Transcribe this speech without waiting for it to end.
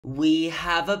We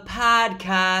have a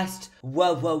podcast.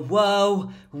 Whoa, whoa,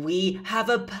 whoa. We have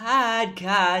a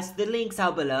podcast. The links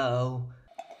are below.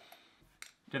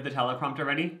 Do you have the teleprompter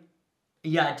ready?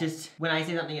 Yeah, just when I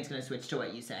say something, it's gonna switch to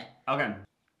what you say. Okay.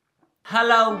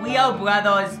 Hello, we are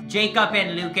brothers, Jacob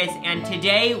and Lucas, and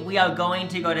today we are going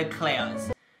to go to Claire's.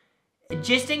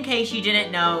 Just in case you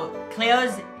didn't know,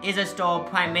 Claire's is a store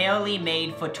primarily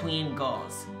made for tween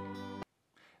girls.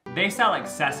 They sell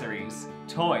accessories,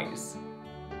 toys.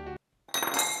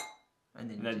 And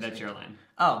then That's your line.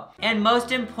 Oh, and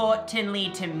most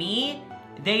importantly to me,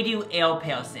 they do ear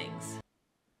piercings.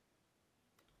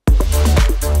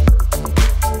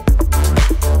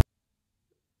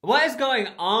 What is going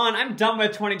on? I'm done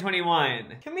with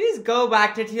 2021. Can we just go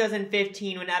back to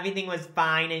 2015 when everything was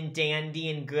fine and dandy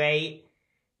and great?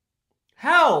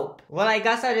 Help! Well, I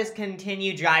guess I'll just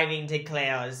continue driving to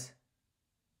Claire's.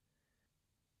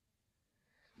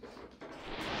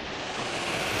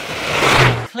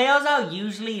 Claire's are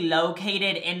usually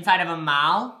located inside of a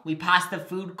mall. We passed the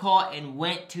food court and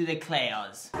went to the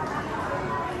Claire's.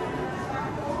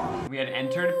 We had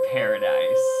entered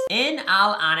paradise. In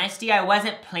all honesty, I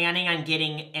wasn't planning on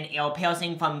getting an ear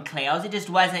piercing from Claire's. It just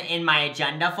wasn't in my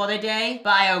agenda for the day.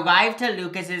 But I arrived to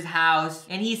Lucas's house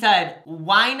and he said,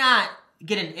 why not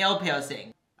get an ear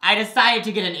piercing? I decided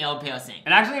to get an ear piercing.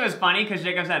 And actually it was funny because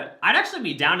Jacob said, I'd actually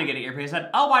be down to get an ear piercing. I said,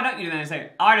 oh, why don't you? And then I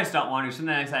said, oh, I just don't want to. So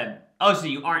then I said, oh, so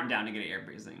you aren't down to get an ear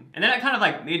piercing. And then it kind of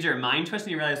like made your mind twist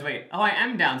and you realized, wait, oh, I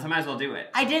am down, so I might as well do it.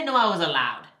 I didn't know I was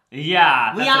allowed.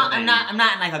 Yeah, that's I'm not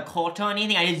in like a cult or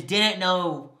anything. I just didn't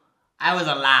know I was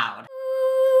allowed.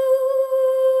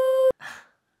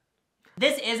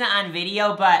 This isn't on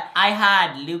video, but I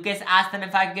had Lucas ask them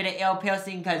if I could get an ear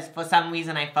piercing because for some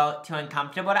reason I felt too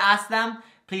uncomfortable to ask them.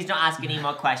 Please don't ask any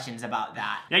more questions about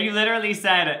that. Yeah, you literally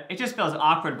said, it just feels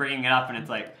awkward bringing it up and it's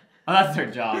like, oh, that's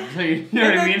their job. So you know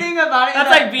what I mean? The thing about it that's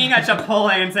like being at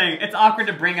Chipotle and saying, it's awkward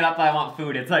to bring it up, but I want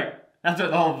food. It's like, that's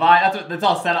what the whole vibe, that's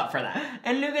all set up for that.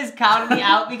 And Lucas counted me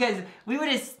out because we were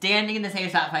just standing in the same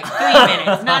spot for like 3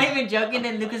 minutes, not even joking,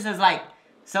 and Lucas was like,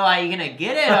 so are you gonna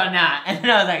get it or not? And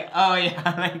then I was like, oh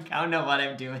yeah, like, I don't know what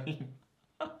I'm doing.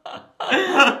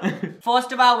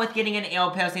 First of all, with getting an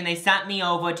ear piercing, they sent me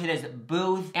over to this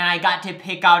booth and I got to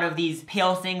pick out of these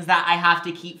piercings that I have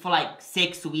to keep for like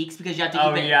 6 weeks because you have to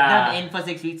keep them in for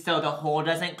 6 weeks so the hole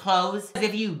doesn't close.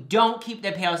 If you don't keep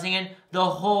the piercing in, the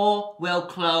hole will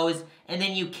close and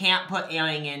then you can't put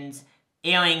earrings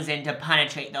in to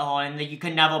penetrate the hole, and you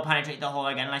can never penetrate the hole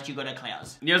again unless you go to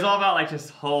Claire's. It was all about like this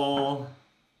whole...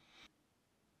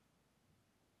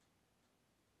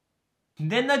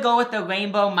 Then the girl with the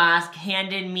rainbow mask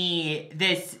handed me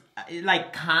this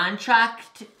like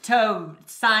contract to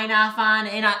sign off on,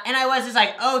 and I was just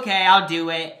like, okay, I'll do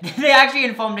it. They actually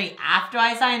informed me after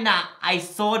I signed that I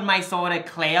sold my soul to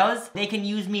Claire's. They can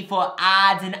use me for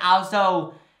ads, and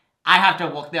also I have to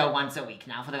work there once a week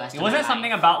now for the rest of my life. Was it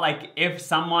something about like if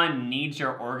someone needs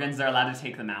your organs, they're allowed to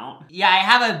take them out? Yeah, I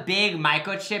have a big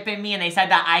microchip in me, and they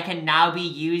said that I can now be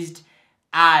used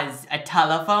as a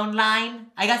telephone line.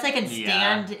 I guess I can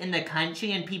stand in the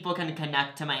country and people can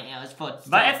connect to my ears for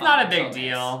But it's not a big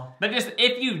deal. But just,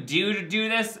 if you do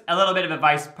this, a little bit of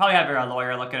advice, probably have your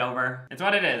lawyer look it over. It's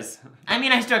what it is. I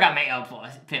mean, I still got my ear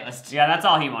pierced. Yeah, that's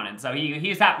all he wanted, so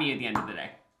he's happy at the end of the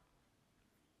day.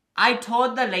 I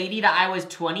told the lady that I was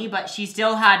 20, but she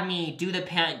still had me do the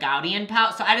parent guardian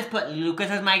pout, so I just put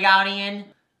Lucas as my guardian.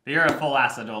 You're a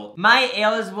full-ass adult. My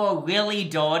ears were really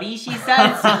dirty, she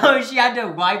said, so she had to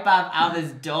wipe off all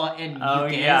this dirt and mucus. Oh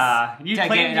yeah, you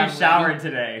claimed you showered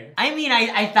today. I mean,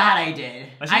 I thought I did.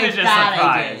 But she was just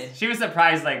surprised. She was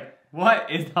surprised, like, what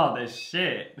is all this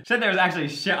shit? She said there was actually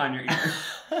shit on your ear.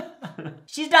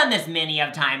 She's done this many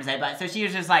of times, I bet, so she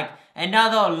was just like,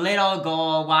 another little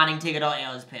girl wanting to get her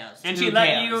ears pierced. And she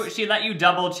let you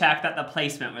double check that the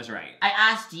placement was right. I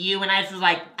asked you and I was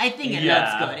like, I think it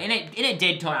looks good. And it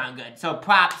did turn out good. So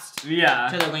props to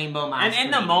the rainbow mask. And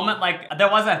in the moment, like, there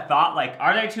was a thought, like,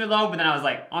 are they too low? But then I was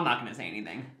like, oh, I'm not gonna say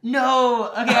anything. No,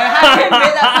 okay, I have to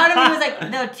admit that part of me was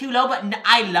like, they're too low, but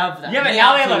I love them. Yeah, but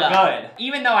now they look good.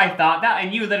 Even though I thought that,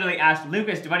 and you literally asked,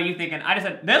 Lucas, what are you thinking? I just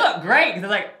said, they look great. Because I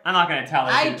was like, I'm not gonna tell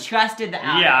her. I trusted the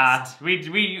artist.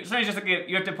 Yeah, so just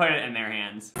you have to put it in their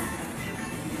hands.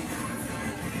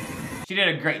 She did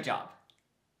a great job.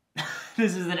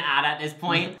 This is an ad at this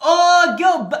point. Oh,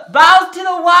 go bows to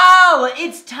the wall!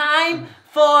 It's time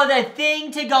for the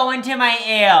thing to go into my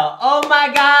ear. Oh my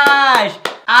gosh!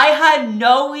 I had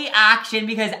no reaction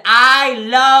because I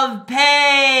love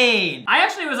pain. I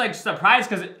actually was like surprised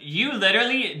because you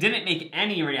literally didn't make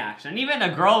any reaction. Even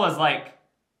a girl was like,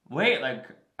 wait, like,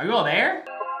 are you all there?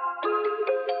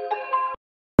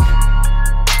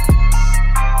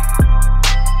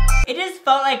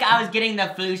 like I was getting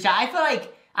the flu shot. I feel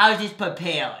like I was just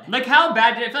prepared. Like, how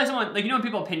bad did it feel like someone, like, you know when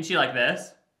people pinch you like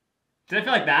this? Did it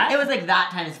feel like that? It was like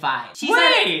that times 5. She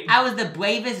Wait! said I was the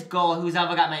bravest girl who's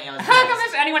ever got my ears pierced. How come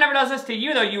if anyone ever does this to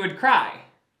you, though, you would cry?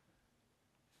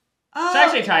 Should I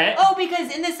actually try it? Oh,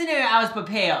 because in this scenario, I was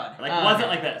prepared. Like, was it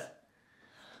like this?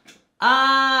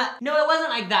 No, it wasn't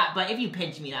like that, but if you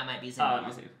pinch me, that might be similar. Oh, let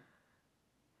me see.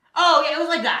 Oh, yeah, it was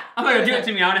like that. I'm gonna do it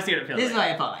to me. I want to see what it feels like. This is what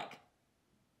it felt like.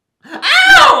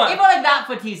 Ow! It felt like that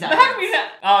for 2 seconds. How come you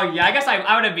that? Oh, yeah, I guess I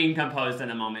would have been composed in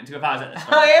a moment, too, if I was at the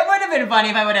store. Oh, it would have been funny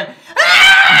if I would have...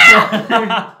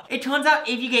 It turns out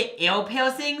if you get ear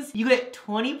piercings, you get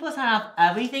 20% off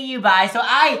everything you buy, so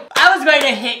I was ready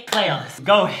to hit Claire's.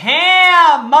 Go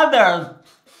ham, mother!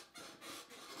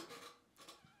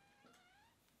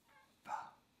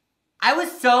 I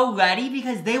was so ready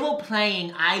because they were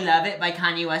playing I Love It by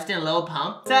Kanye West and Lil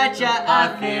Pump. Such a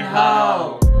effing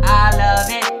hoe. I love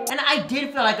it. And I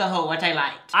did feel like a hoe, which I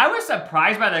liked. I was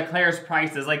surprised by the Claire's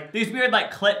prices. Like, these weird,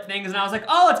 like, clip things, and I was like,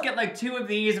 oh, let's get, like, 2 of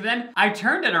these. But then I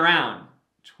turned it around.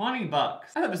 20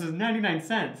 bucks. I thought this was 99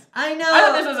 cents. I know. I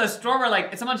thought this was a store where,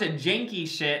 like, it's a bunch of janky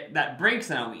shit that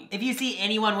breaks in a week. If you see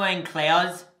anyone wearing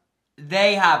Claire's,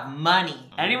 they have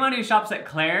money. Anyone who shops at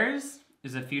Claire's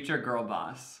is a future girl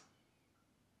boss.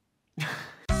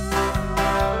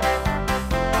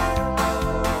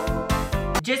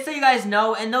 Just so you guys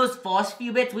know, in those first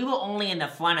few bits, we were only in the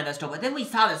front of the store, but then we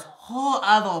saw this whole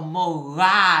other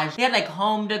mirage. They had like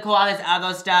home decor, all this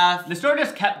other stuff. The store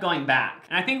just kept going back.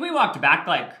 And I think we walked back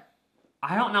like,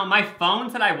 I don't know, my phone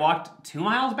said I walked 2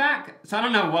 miles back, so I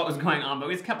don't know what was going on, but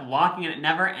we just kept walking and it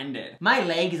never ended. My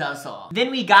legs are sore. Then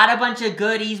we got a bunch of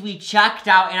goodies, we checked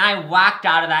out, and I walked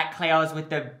out of that Claire's with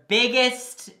the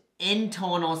biggest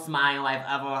internal smile I've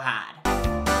ever had.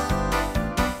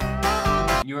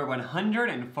 You are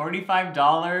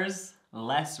 $145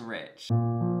 less rich.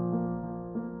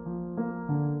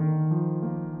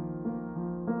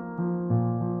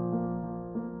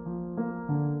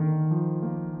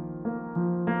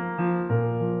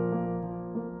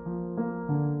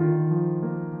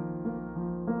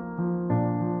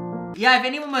 Yeah, if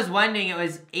anyone was wondering, it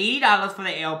was $80 for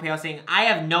the ear piercing. I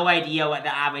have no idea what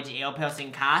the average ear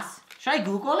piercing costs. Should I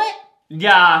Google it?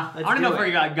 Yeah, I don't know if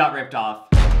you got ripped off.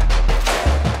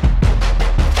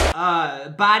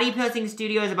 Body piercing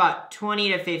studio is about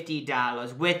 $20 to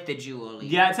 $50 with the jewelry.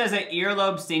 Yeah, it says an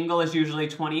earlobe single is usually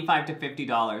 $25 to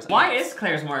 $50. Why is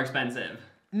Claire's more expensive?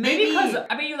 Maybe because,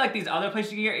 I bet you like these other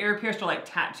places you get your ear pierced are like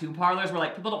tattoo parlors where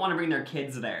like people don't want to bring their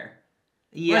kids there.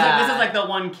 Yeah. Like, this is like the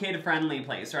one kid-friendly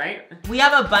place, right? We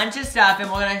have a bunch of stuff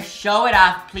and we're gonna show it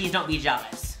off. Please don't be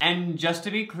jealous. And just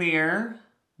to be clear,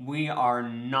 we are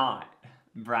not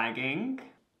bragging.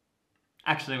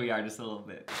 Actually, we are just a little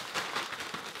bit.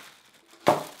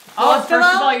 Oh,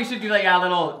 first of all, you should do like a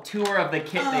little tour of the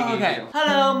kit they gave you.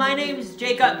 Hello, my name is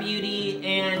Jacob Beauty,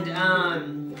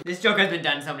 and this joke has been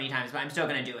done so many times, but I'm still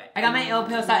gonna do it. I got my ear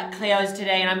pierced at Claire's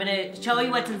today, and I'm gonna show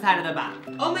you what's inside of the box.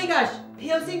 Oh my gosh,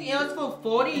 piercing ears for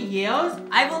 40 years?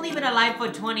 I've only been alive for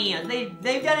 20 years.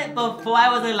 They've done it before I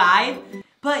was alive.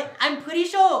 But I'm pretty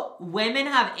sure women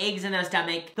have eggs in their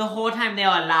stomach the whole time they're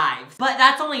alive. But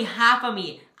that's only half of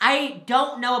me. I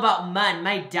don't know about men.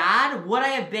 My dad, would I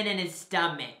have been in his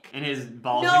stomach? In his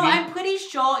balls? No, I'm pretty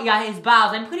sure, yeah, his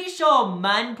bowels. I'm pretty sure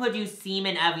men produce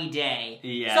semen every day.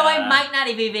 Yeah. So I might not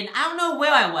have even, I don't know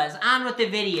where I was, on with the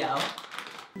video.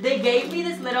 They gave me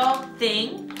this little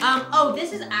thing. Oh,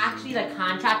 this is actually the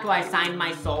contract where I signed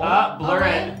my soul. Blur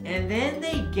it. And then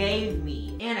they gave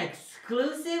me an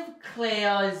exclusive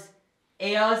Claire's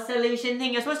air solution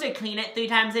thing. You're supposed to clean it 3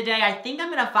 times a day. I think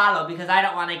I'm gonna follow because I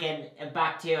don't want to get a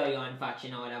bacterial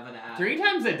infection or whatever that. 3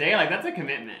 times a day? Like, that's a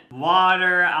commitment.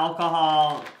 Water,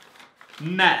 alcohol,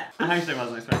 meth. I actually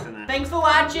wasn't expecting that. Thanks for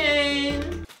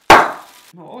watching.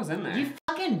 What was in there? You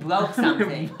fucking broke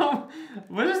something.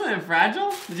 What is that,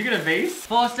 fragile? Did you get a vase?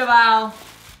 First of all,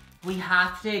 we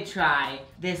have to try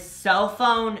this cell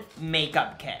phone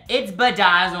makeup kit. It's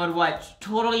bedazzled, which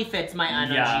totally fits my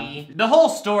energy. Yeah. The whole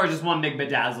store is just one big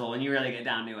bedazzle when you really get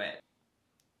down to it.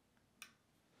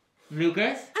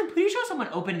 Lucas, I'm pretty sure someone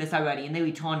opened this already and they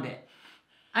returned it.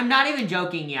 I'm not even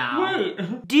joking, y'all.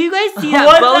 Wait. Do you guys see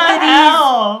that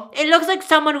both of these? It looks like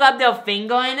someone rubbed their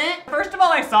finger in it. First of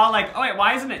all, I saw like, oh wait,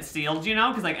 why isn't it sealed, you know?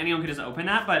 Because like anyone could just open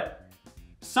that, but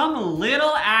some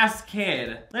little ass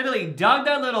kid literally dug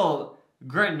their little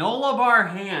granola bar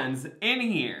hands in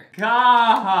here.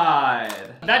 God.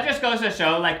 That just goes to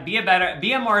show, like, be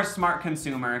a more smart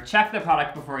consumer. Check the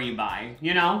product before you buy,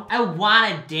 you know? I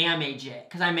wanna damage it,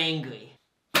 because I'm angry.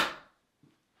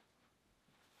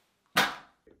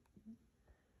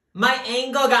 My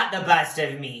anger got the best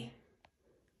of me.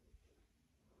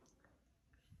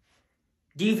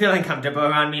 Do you feel uncomfortable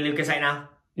around me, Lucas, right now?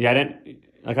 Yeah,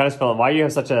 I just felt, why do you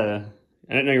have such a,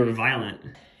 I didn't know you were violent.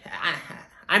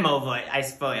 I'm over it, I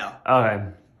spoil. Okay.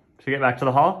 Should we get back to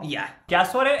the hall? Yeah.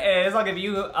 Guess what it is? I'll give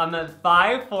you the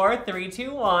 5, 4, 3,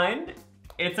 2, 1.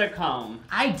 It's a comb.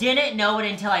 I didn't know it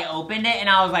until I opened it and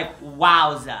I was like,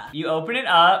 wowza. You open it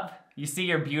up, you see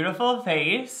your beautiful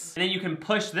face, and then you can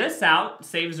push this out,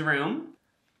 saves room.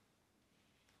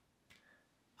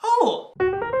 Oh!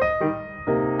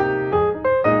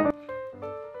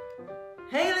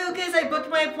 Hey Lucas, I booked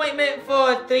my appointment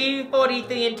for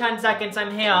 3:43 in 10 seconds.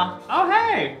 I'm here. Oh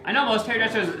hey! I know most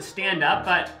hairdressers stand up,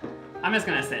 but I'm just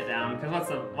gonna sit down, because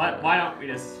why don't we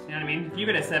just, you know what I mean? If you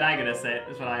get to sit, I get to sit,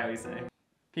 is what I always say.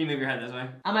 Can you move your head this way?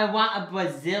 I want a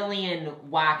Brazilian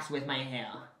wax with my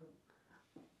hair.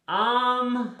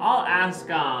 I'll ask,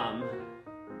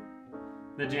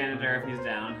 the janitor if he's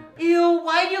down. Ew,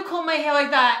 why do you comb my hair like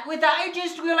that? With that, I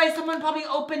just realized someone probably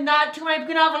opened that too and I'm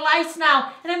gonna have lice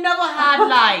now, and I've never had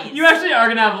lice. You actually are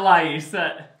gonna have lice.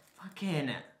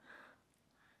 Fucking...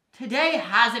 Today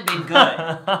hasn't been good.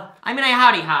 I mean, I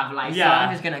already have lice, so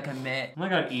I'm just gonna commit. Oh my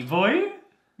god, E-boy?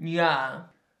 Yeah.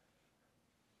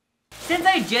 Since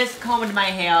I just combed my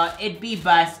hair, it'd be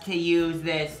best to use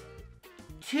this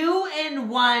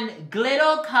 2-in-1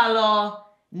 glitter color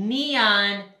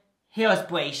neon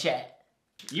hairspray shit.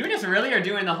 You just really are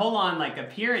doing the whole on like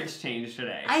appearance change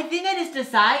today. I think I just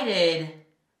decided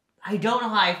I don't know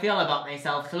how I feel about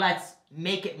myself, so let's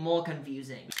make it more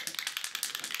confusing.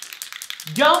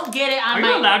 Don't get it on my...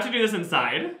 Are you allowed to do this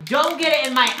inside? Don't get it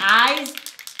in my eyes,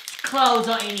 clothes,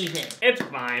 or anything. It's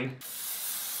fine.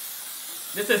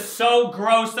 This is so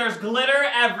gross. There's glitter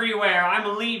everywhere.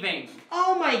 I'm leaving.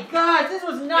 Oh my god, this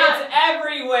was not... It's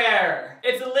everywhere.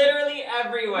 It's literally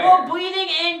everywhere. We're breathing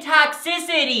in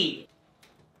toxicity.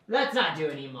 Let's not do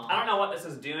it anymore. I don't know what this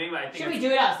is doing, but I think Should we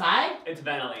do it outside? It's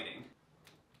ventilating.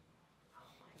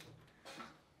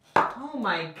 Oh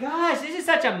my gosh, this is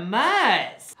such a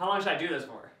mess. How long should I do this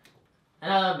for?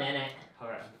 Another minute.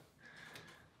 Okay.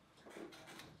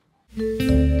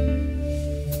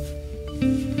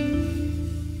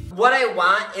 What I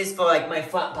want is for like my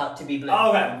front part to be blue. Oh,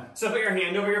 okay. So put your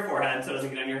hand over your forehead so it doesn't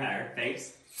get on your hair.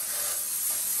 Face.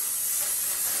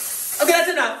 Okay, that's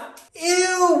enough.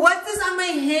 Ew, what's this on my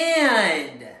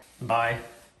hand? Bye.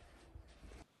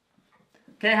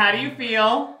 Okay, how do you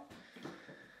feel?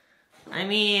 I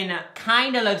mean,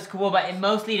 kinda looks cool, but it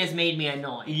mostly just made me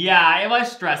annoyed. Yeah, it was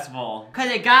stressful. Cause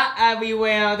it got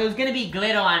everywhere. There was gonna be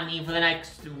glitter on me for the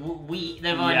next week,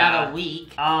 another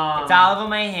week. It's all over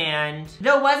my hand.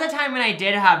 There was a time when I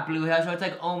did have blue hair, so it's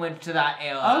like homage to that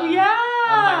era. Oh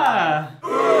yeah!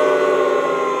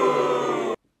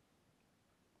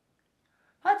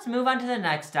 Let's move on to the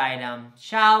next item,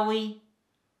 shall we?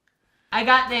 I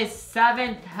got this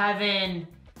 7th Heaven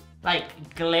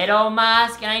like glitter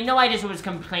mask, and I know I just was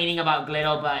complaining about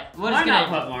glitter, but we're just gonna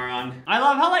put more on. I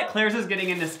love how like Claire's is getting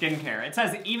into skincare. It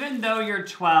says even though you're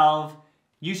 12,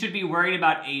 you should be worried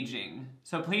about aging.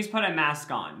 So please put a mask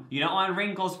on. You don't want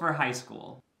wrinkles for high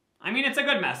school. I mean, it's a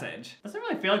good message. Doesn't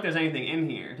really feel like there's anything in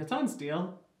here. Did someone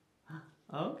steal?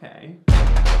 Okay.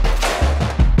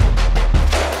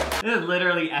 This is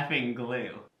literally effing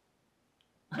glue.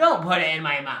 Don't put it in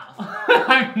my mouth.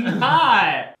 I'm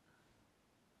not.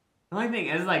 The only thing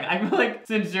is, like, I feel like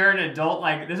since you're an adult,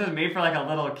 like, this is made for, like, a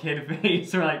little kid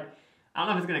face, or, like, I don't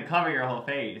know if it's gonna cover your whole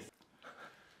face.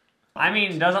 I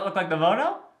mean, does it look like the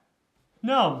photo?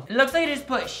 No. It looks like I just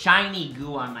put shiny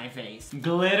goo on my face.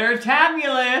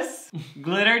 Glitter-tabulous!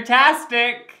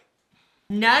 Glitter-tastic!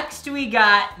 Next, we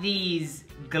got these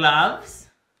gloves.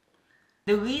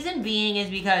 The reason being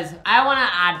is because I want to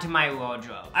add to my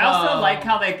wardrobe. I also like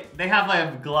how they have like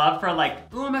a glove for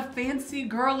like, ooh, I'm a fancy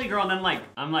girly girl, and then like,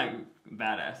 I'm like,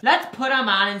 badass. Let's put them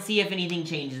on and see if anything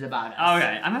changes about us.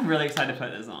 Okay, I'm really excited to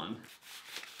put this on.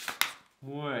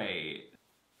 Wait.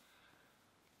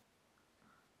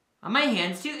 On my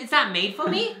hands too? It's not made for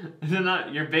me? Is it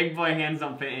not? Your big boy hands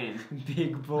don't fit in.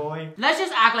 Big boy. Let's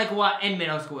just act like we're in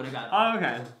middle school together. Oh,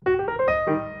 okay.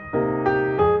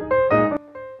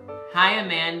 Hi,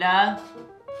 Amanda.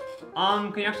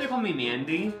 Can you actually call me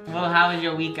Mandy? Well, how was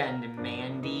your weekend,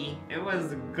 Mandy? It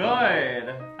was good.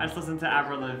 I just listened to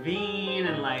Avril Lavigne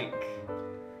and like,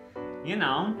 you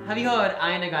know. Have you heard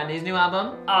Ariana Grande's new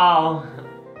album? Oh,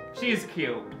 she's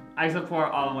cute. I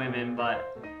support all women,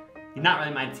 but you're not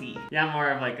really my tea. Yeah, I'm more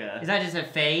of like a... Is that just a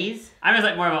phase? I'm just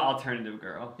like more of an alternative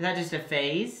girl. Is that just a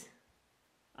phase?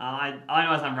 All I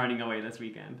know is I'm running away this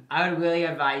weekend. I would really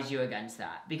advise you against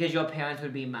that because your parents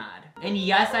would be mad. And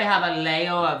yes, I have a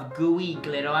layer of gooey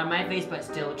glitter on my face, but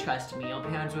still trust me, your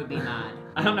parents would be mad.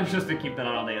 I don't know if I'm supposed to keep that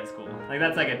on all day at school. Like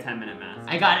that's like a 10-minute mask.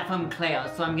 I got it from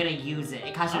Claire's, so I'm gonna use it.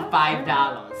 It cost you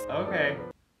 $5. Okay.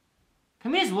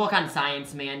 Can we just work on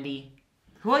science, Mandy?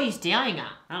 Who are you staring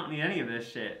at? I don't need any of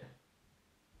this shit.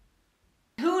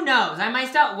 Who knows? I might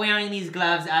start wearing these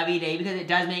gloves every day because it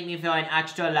does make me feel an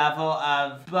extra level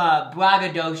of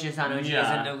braggadocious energy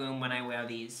in the room when I wear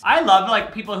these. I love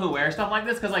like people who wear stuff like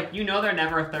this because like you know they're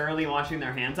never thoroughly washing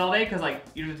their hands all day because like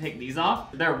you have to take these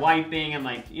off. They're wiping and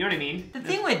like, you know what I mean? The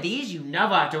thing with these, you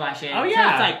never have to wash it. Oh yeah.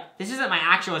 So it's like, this isn't my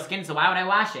actual skin, so why would I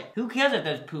wash it? Who cares if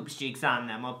there's poop streaks on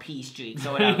them or pee streaks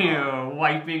or whatever? Ew,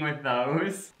 wiping with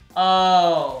those.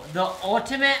 Oh, the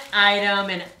ultimate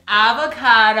item in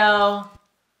avocado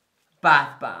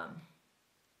bath bomb.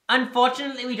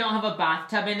 Unfortunately, we don't have a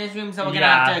bathtub in this room, so we're gonna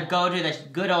have to go to the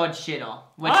good old shittle,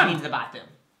 which means the bathroom.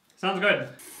 Sounds good.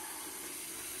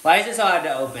 Why is it so hard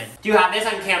to open? Do you have this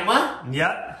on camera?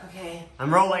 Yep. Okay.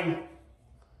 I'm rolling.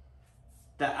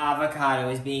 The avocado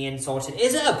is being insulted.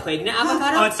 Is it a pregnant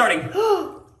avocado? Oh, it's starting.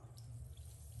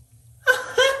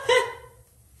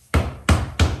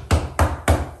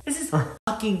 This is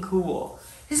fucking cool.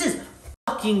 This is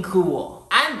fucking cool.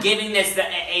 I'm giving this the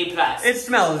A+. It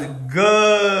smells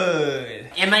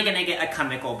good. Am I gonna get a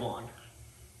chemical bond?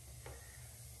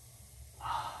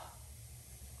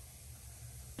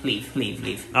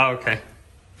 Leave. Oh, okay.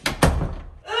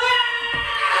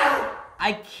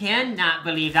 I cannot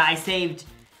believe that I saved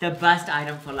the best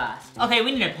item for last. Okay,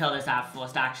 we need to peel this out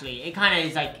first, actually. It kind of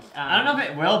is like... I don't know if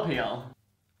it will peel.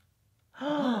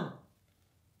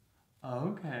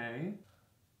 Okay.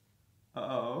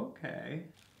 Okay.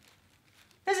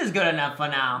 This is good enough for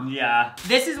now. Yeah.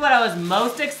 This is what I was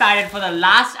most excited for, the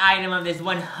last item of this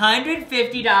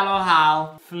 $150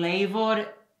 haul. Flavored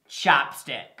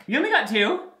chapstick. You only got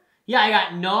 2? Yeah, I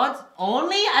got Nords.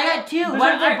 Only? I got 2.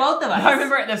 One for both of us. I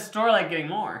remember at the store like getting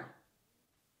more.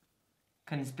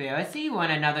 Conspiracy?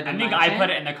 Want another dimension? I think I put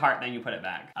it in the cart, then you put it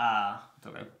back. It's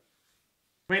okay.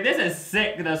 Wait, this is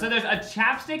sick though. So there's a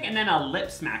chapstick and then a lip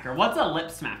smacker. What's a lip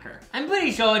smacker? I'm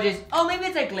pretty sure it is, oh, maybe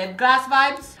it's like lip gloss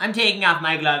vibes. I'm taking off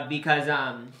my glove because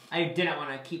I didn't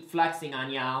want to keep flexing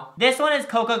on y'all. This one is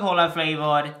Coca-Cola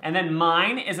flavored. And then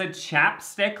mine is a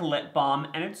chapstick lip balm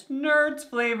and it's Nerds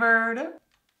flavored.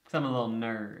 Cause I'm a little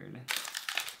nerd.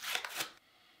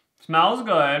 Smells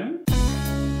good.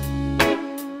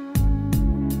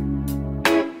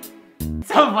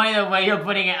 So funny the way you're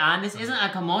putting it on. This isn't a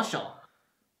commercial.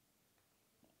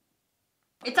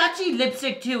 It's actually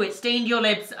lipstick too. It stained your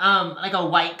lips like a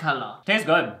white color. Tastes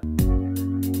good.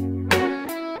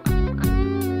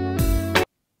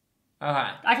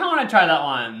 Alright. I kinda wanna try that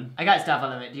one. I got stuff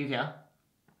on it. Do you care?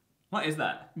 What is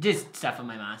that? Just stuff on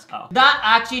my mask. Oh. That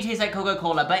actually tastes like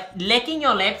Coca-Cola, but licking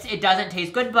your lips, it doesn't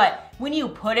taste good, but when you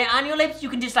put it on your lips, you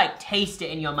can just like taste it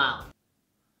in your mouth.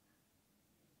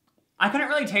 I couldn't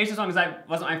really taste this one because that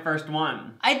wasn't my first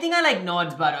one. I think I like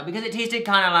Nord's better because it tasted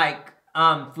kind of like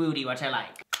fruity, which I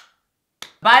like.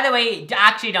 By the way,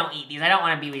 actually don't eat these. I don't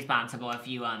want to be responsible if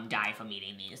you die from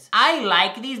eating these. I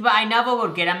like these, but I never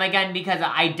would get them again because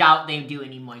I doubt they do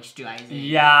any moisturizing.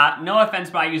 Yeah, no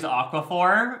offense, but I use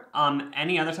Aquaphor.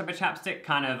 Any other type of chapstick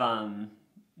kind of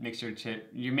makes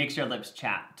your lips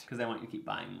chapped because I want you to keep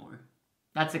buying more.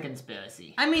 That's a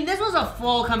conspiracy. I mean, this was a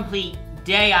full, complete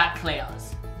day at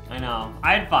Claire's. I know.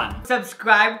 I had fun.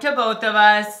 Subscribe to both of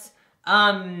us.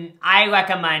 I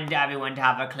recommend everyone to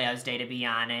have a Claire's day, to be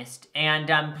honest.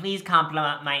 And please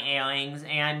compliment my earrings.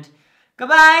 And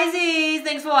goodbye, Z's.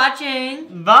 Thanks for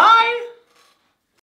watching. Bye.